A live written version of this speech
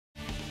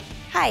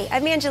Hi,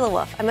 I'm Angela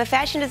Wolf. I'm a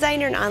fashion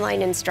designer and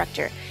online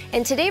instructor.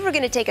 And today we're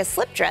going to take a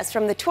slip dress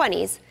from the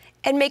 20s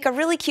and make a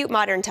really cute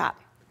modern top.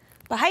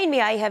 Behind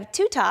me I have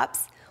two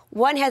tops.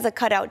 One has a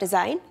cutout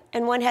design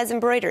and one has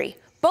embroidery,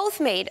 both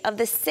made of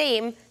the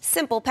same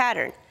simple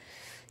pattern.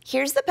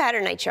 Here's the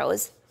pattern I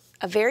chose,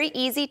 a very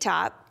easy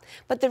top,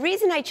 but the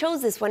reason I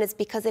chose this one is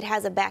because it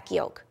has a back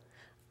yoke,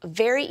 a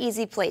very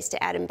easy place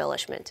to add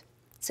embellishment.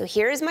 So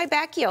here is my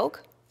back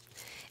yoke.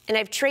 And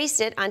I've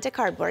traced it onto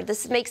cardboard.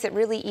 This makes it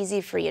really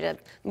easy for you to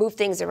move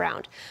things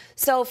around.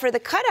 So for the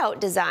cutout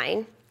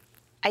design,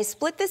 I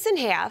split this in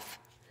half.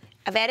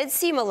 I've added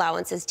seam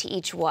allowances to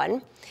each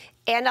one.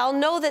 And I'll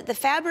know that the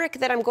fabric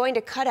that I'm going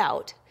to cut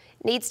out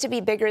needs to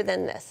be bigger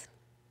than this.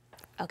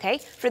 Okay?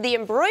 For the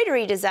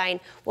embroidery design,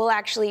 we'll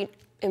actually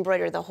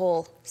embroider the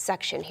whole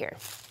section here.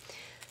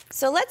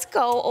 So let's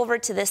go over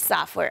to this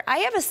software. I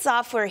have a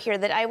software here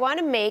that I want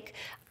to make.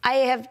 I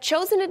have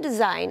chosen a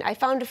design. I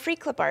found a free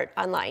clip art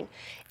online.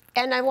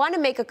 And I want to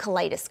make a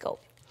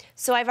kaleidoscope.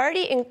 So I've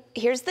already,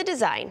 here's the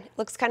design.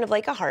 Looks kind of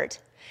like a heart.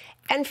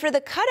 And for the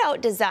cutout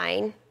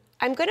design,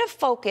 I'm going to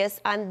focus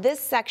on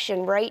this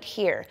section right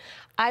here.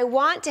 I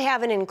want to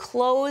have an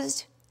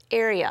enclosed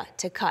area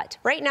to cut.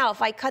 Right now, if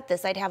I cut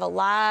this, I'd have a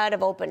lot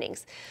of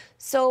openings.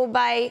 So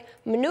by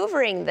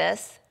maneuvering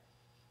this,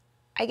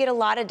 I get a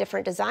lot of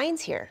different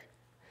designs here.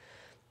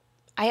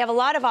 I have a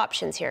lot of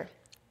options here.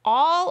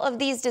 All of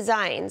these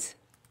designs,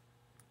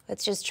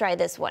 let's just try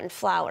this one,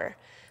 flower.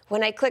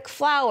 When I click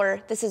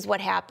flower, this is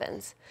what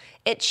happens.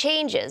 It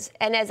changes,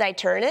 and as I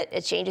turn it,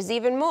 it changes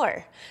even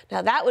more.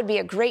 Now that would be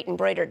a great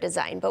embroidered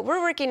design, but we're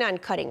working on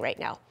cutting right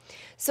now.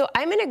 So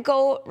I'm gonna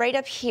go right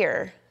up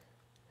here,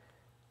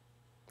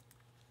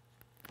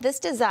 this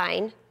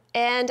design,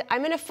 and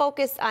I'm gonna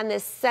focus on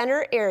this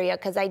center area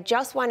because I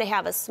just wanna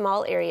have a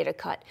small area to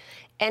cut.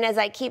 And as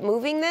I keep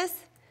moving this,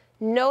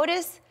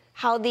 notice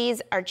how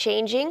these are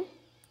changing.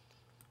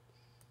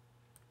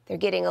 They're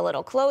getting a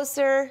little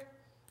closer.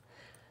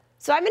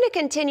 So I'm going to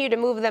continue to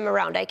move them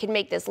around. I can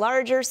make this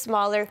larger,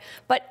 smaller,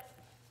 but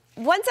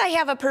once I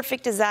have a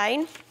perfect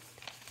design,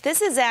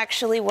 this is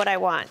actually what I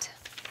want.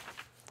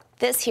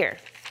 This here.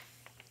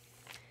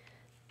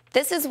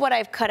 This is what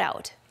I've cut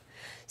out.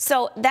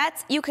 So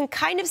that's, you can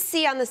kind of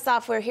see on the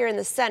software here in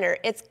the center,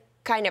 it's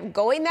kind of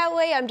going that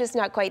way, I'm just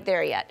not quite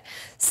there yet.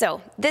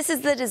 So this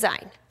is the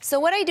design. So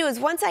what I do is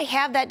once I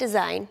have that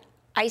design,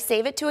 I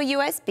save it to a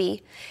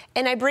USB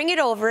and I bring it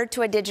over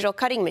to a digital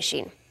cutting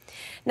machine.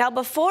 Now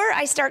before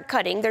I start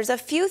cutting, there's a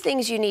few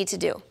things you need to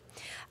do.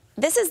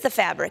 This is the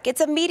fabric.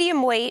 It's a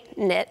medium weight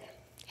knit,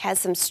 has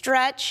some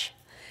stretch.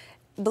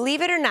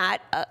 Believe it or not,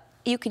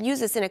 you can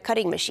use this in a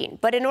cutting machine.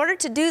 But in order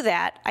to do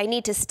that, I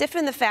need to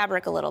stiffen the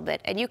fabric a little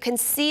bit, and you can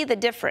see the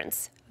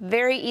difference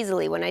very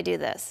easily when I do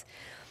this.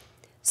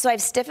 So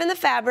I've stiffened the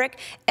fabric,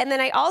 and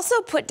then I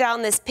also put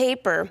down this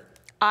paper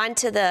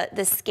onto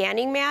the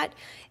scanning mat,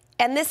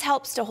 and this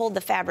helps to hold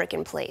the fabric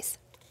in place.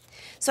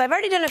 So I've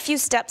already done a few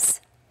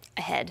steps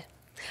ahead.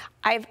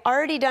 I've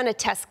already done a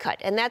test cut,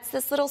 and that's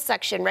this little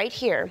section right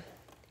here.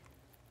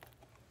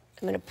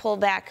 I'm going to pull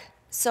back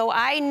so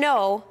I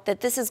know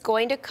that this is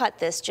going to cut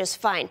this just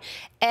fine.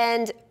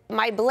 And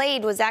my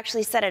blade was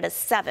actually set at a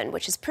 7,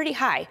 which is pretty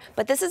high,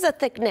 but this is a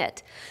thick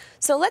knit.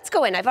 So let's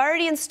go in. I've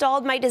already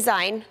installed my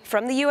design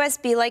from the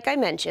USB like I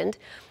mentioned,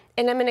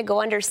 and I'm going to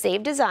go under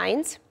Save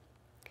Designs.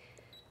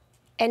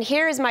 And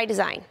here is my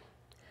design.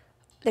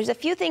 There's a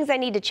few things I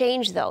need to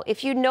change though.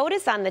 If you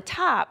notice on the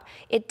top,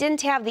 it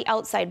didn't have the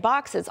outside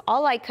boxes.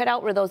 All I cut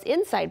out were those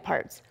inside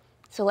parts.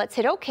 So let's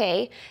hit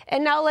OK,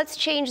 and now let's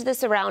change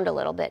this around a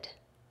little bit.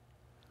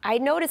 I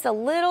notice a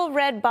little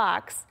red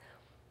box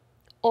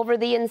over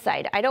the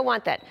inside. I don't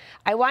want that.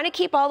 I want to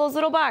keep all those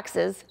little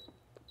boxes,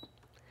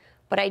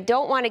 but I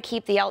don't want to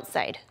keep the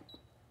outside.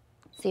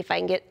 See if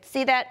I can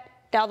see that?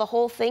 Now the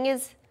whole thing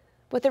is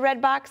with the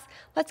red box.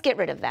 Let's get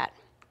rid of that.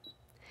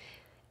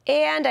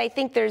 And I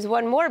think there's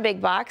one more big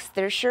box,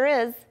 there sure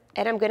is,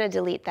 and I'm going to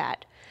delete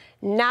that.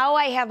 Now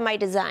I have my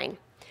design.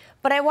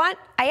 But I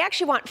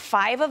actually want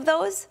 5 of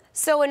those,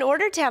 so in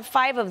order to have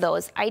 5 of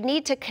those, I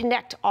need to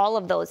connect all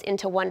of those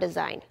into one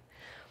design.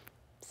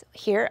 So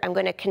here, I'm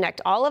going to connect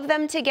all of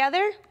them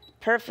together.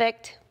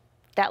 Perfect.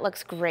 That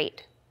looks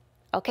great.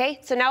 Okay,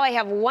 so now I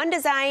have one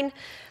design.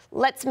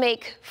 Let's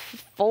make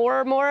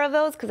 4 more of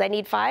those, because I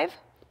need 5.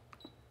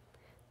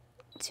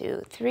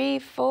 2, 3,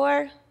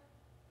 4,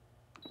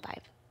 5.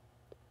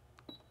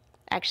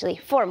 Actually,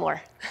 4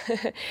 more.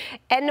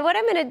 And what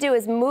I'm going to do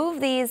is move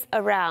these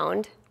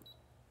around.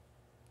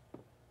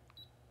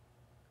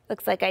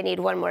 Looks like I need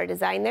one more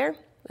design there.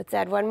 Let's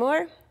add one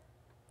more.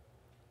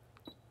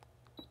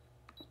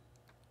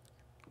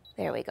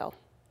 There we go.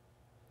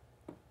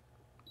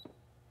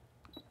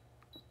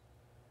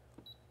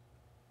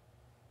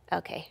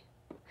 Okay.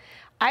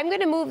 I'm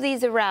going to move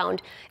these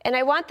around, and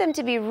I want them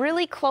to be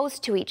really close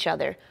to each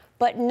other,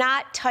 but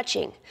not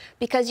touching,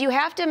 because you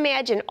have to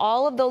imagine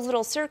all of those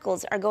little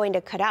circles are going to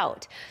cut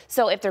out.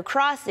 So if they're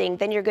crossing,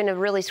 then you're going to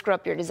really screw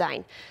up your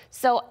design.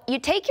 So you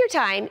take your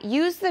time,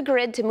 use the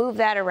grid to move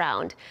that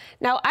around.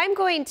 Now I'm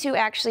going to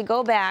actually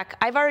go back.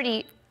 I've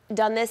already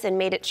done this and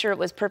made it sure it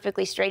was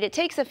perfectly straight. It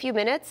takes a few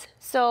minutes,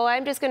 so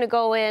I'm just going to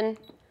go in,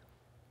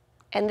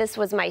 and this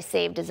was my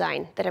saved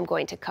design that I'm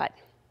going to cut.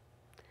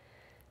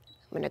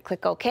 I'm going to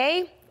click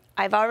OK.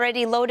 I've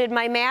already loaded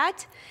my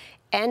mat,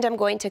 and I'm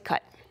going to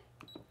cut.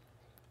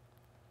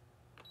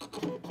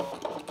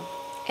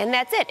 And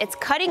that's it. It's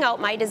cutting out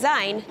my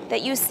design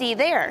that you see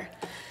there.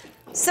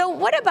 So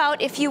what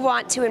about if you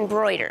want to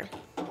embroider?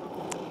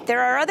 There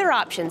are other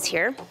options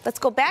here. Let's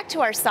go back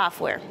to our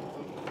software.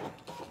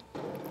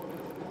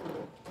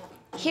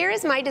 Here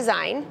is my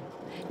design.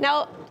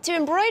 Now, to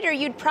embroider,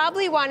 you'd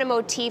probably want a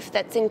motif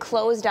that's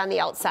enclosed on the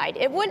outside.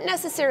 It wouldn't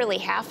necessarily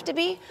have to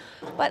be,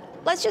 but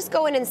let's just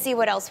go in and see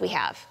what else we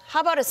have.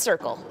 How about a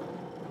circle?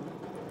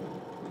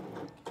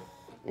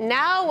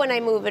 Now, when I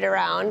move it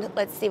around,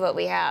 let's see what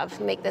we have.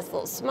 Make this a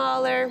little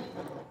smaller.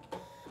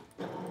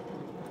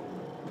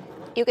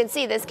 You can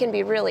see this can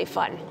be really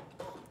fun.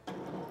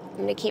 I'm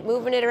going to keep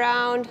moving it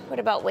around. What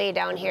about way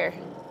down here?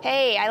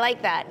 Hey, I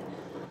like that.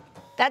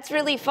 That's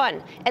really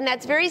fun. And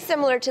that's very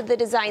similar to the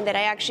design that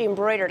I actually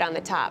embroidered on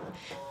the top.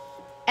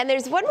 And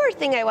there's one more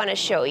thing I want to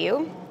show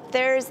you.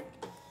 There's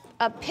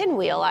a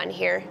pinwheel on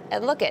here.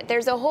 And look it,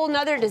 there's a whole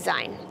nother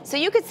design. So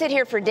you could sit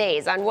here for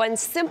days on one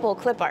simple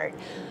clip art.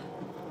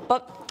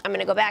 But I'm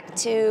going to go back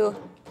to,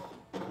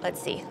 let's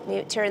see, let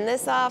me turn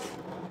this off.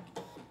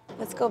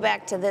 Let's go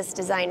back to this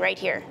design right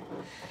here.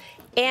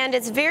 And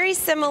it's very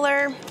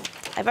similar.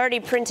 I've already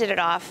printed it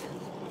off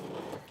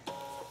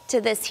to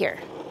this here.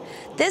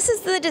 This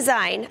is the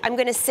design. I'm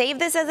going to save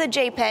this as a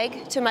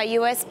JPEG to my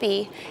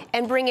USB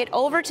and bring it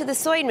over to the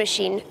sewing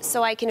machine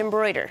so I can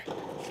embroider.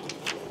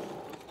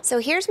 So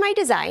here's my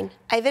design.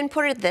 I've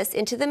inputted this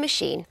into the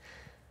machine.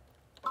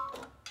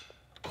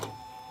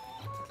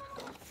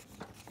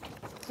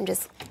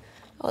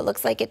 Oh, it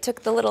looks like it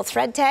took the little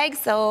thread tag,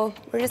 so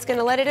we're just going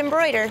to let it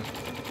embroider.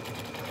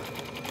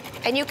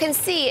 And you can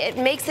see it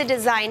makes a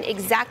design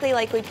exactly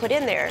like we put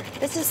in there.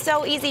 This is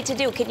so easy to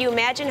do. Can you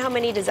imagine how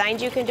many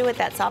designs you can do with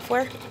that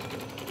software?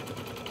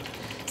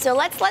 So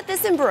let's let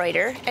this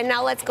embroider, and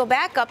now let's go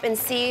back up and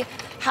see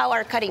how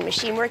our cutting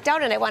machine worked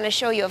out, and I want to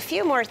show you a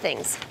few more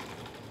things.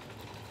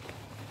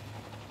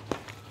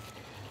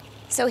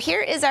 So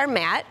here is our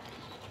mat.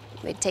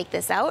 Let me take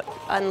this out,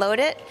 unload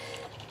it,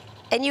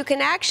 and you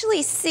can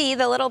actually see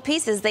the little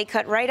pieces they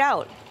cut right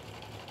out.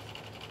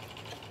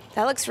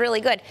 That looks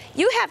really good.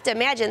 You have to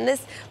imagine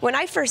this. When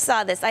I first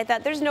saw this, I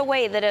thought there's no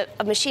way that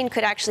a machine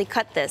could actually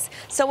cut this.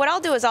 So what I'll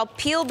do is I'll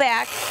peel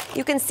back.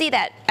 You can see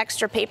that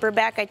extra paper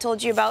back I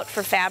told you about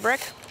for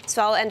fabric.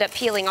 So I'll end up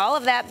peeling all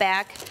of that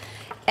back.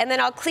 And then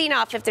I'll clean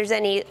off if there's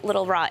any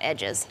little raw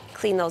edges.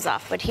 Clean those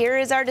off. But here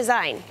is our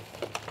design.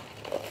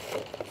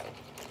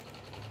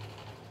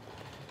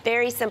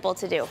 Very simple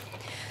to do.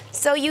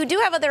 So you do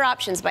have other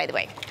options, by the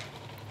way.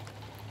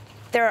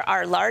 There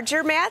are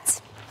larger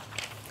mats.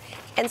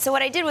 And so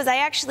what I did was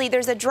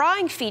there's a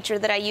drawing feature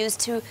that I used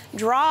to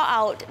draw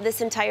out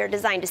this entire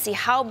design to see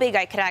how big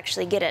I could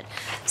actually get it.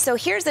 So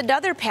here's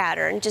another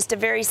pattern, just a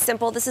very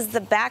simple, this is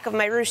the back of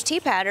my ruche tee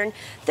pattern.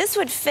 This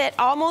would fit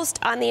almost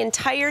on the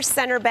entire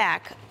center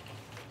back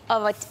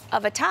of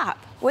a top.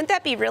 Wouldn't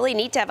that be really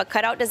neat to have a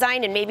cutout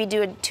design and maybe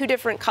do two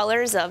different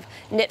colors of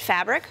knit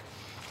fabric?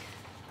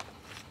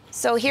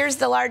 So here's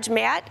the large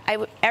mat.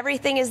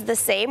 Everything is the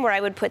same, where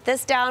I would put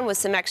this down with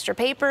some extra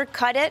paper,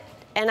 cut it,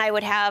 and I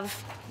would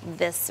have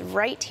this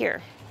right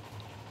here.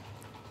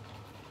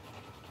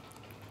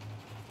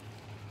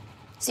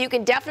 So you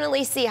can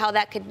definitely see how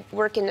that could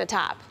work in the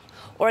top.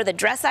 Or the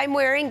dress I'm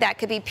wearing, that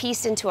could be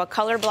pieced into a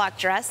color block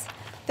dress.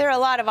 There are a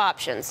lot of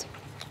options.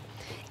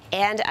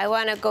 And I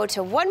want to go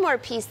to one more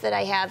piece that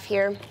I have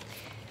here.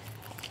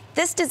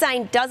 This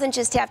design doesn't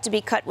just have to be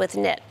cut with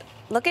knit.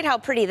 Look at how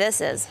pretty this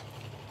is.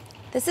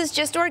 This is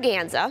just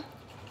organza,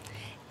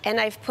 and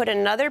I've put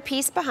another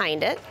piece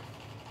behind it.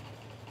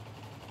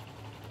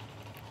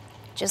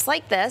 Just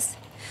like this.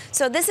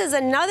 So this is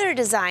another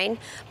design,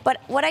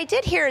 but what I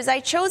did here is I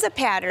chose a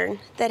pattern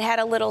that had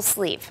a little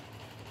sleeve.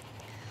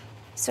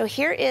 So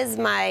here is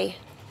the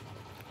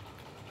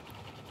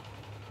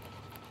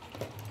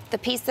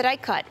piece that I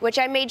cut, which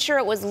I made sure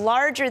it was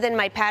larger than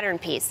my pattern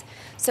piece.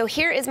 So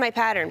here is my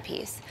pattern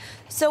piece.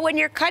 So when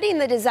you're cutting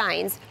the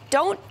designs,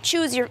 don't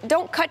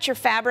cut your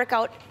fabric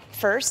out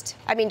first.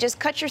 I mean, just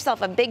cut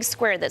yourself a big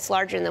square that's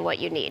larger than what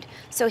you need.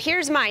 So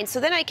here's mine, so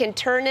then I can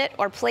turn it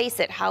or place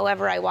it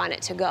however I want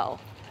it to go,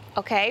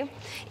 okay?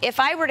 If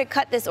I were to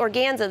cut this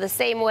organza the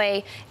same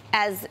way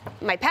as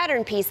my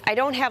pattern piece, I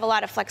don't have a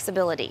lot of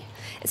flexibility,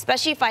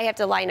 especially if I have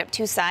to line up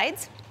two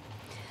sides.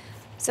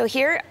 So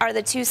here are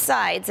the two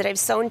sides that I've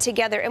sewn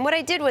together, and what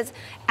I did was,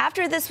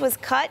 after this was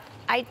cut,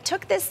 I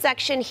took this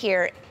section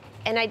here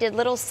and I did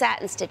little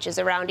satin stitches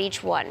around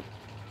each one,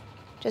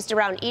 just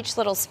around each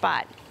little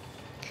spot.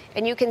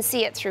 And you can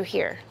see it through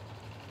here.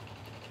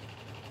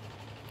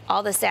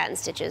 All the satin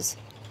stitches.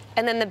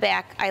 And then the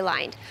back I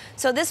lined.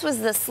 So this was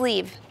the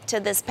sleeve to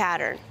this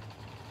pattern.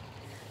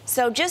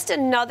 So just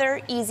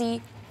another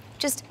easy,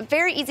 just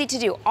very easy to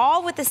do,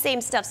 all with the same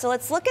stuff. So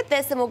let's look at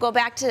this and we'll go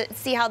back to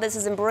see how this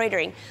is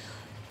embroidering.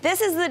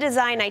 This is the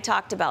design I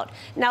talked about.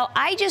 Now,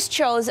 I just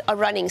chose a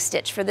running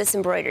stitch for this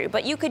embroidery,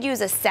 but you could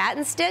use a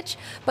satin stitch,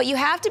 but you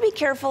have to be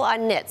careful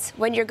on knits.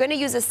 When you're gonna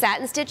use a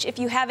satin stitch, if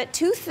you have it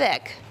too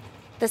thick,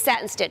 the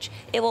satin stitch,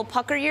 it will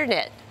pucker your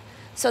knit.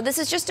 So this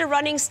is just a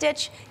running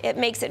stitch. It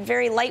makes it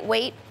very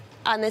lightweight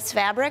on this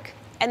fabric,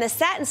 and the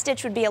satin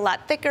stitch would be a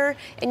lot thicker,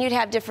 and you'd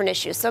have different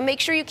issues. So make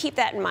sure you keep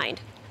that in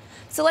mind.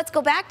 So let's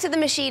go back to the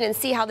machine and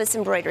see how this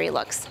embroidery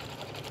looks.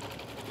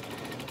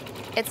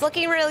 It's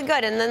looking really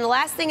good, and then the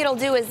last thing it'll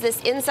do is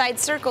this inside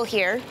circle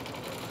here.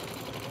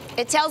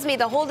 It tells me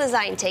the whole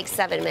design takes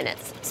 7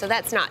 minutes, so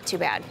that's not too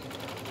bad.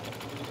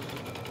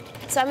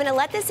 So I'm gonna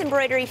let this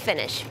embroidery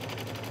finish.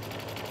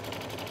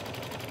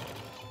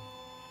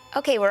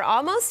 Okay, we're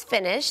almost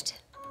finished.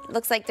 It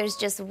looks like there's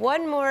just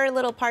one more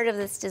little part of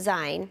this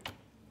design.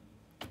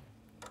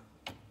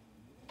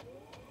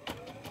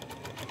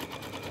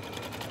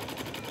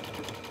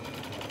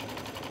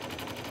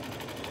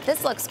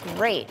 This looks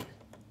great.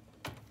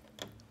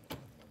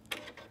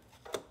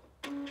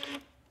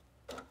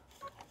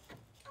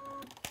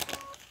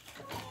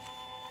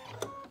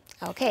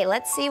 Okay,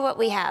 let's see what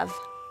we have.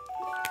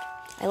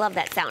 I love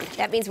that sound.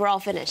 That means we're all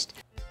finished.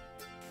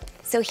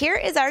 So here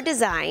is our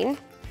design.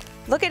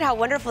 Look at how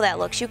wonderful that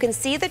looks. You can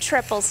see the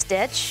triple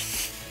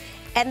stitch.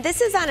 And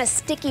this is on a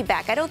sticky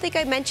back. I don't think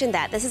I mentioned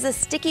that. This is a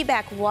sticky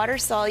back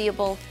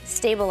water-soluble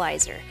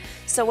stabilizer.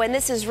 So when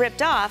this is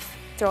ripped off,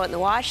 throw it in the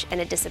wash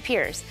and it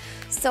disappears.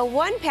 So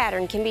one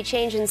pattern can be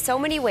changed in so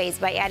many ways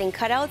by adding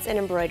cutouts and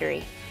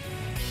embroidery.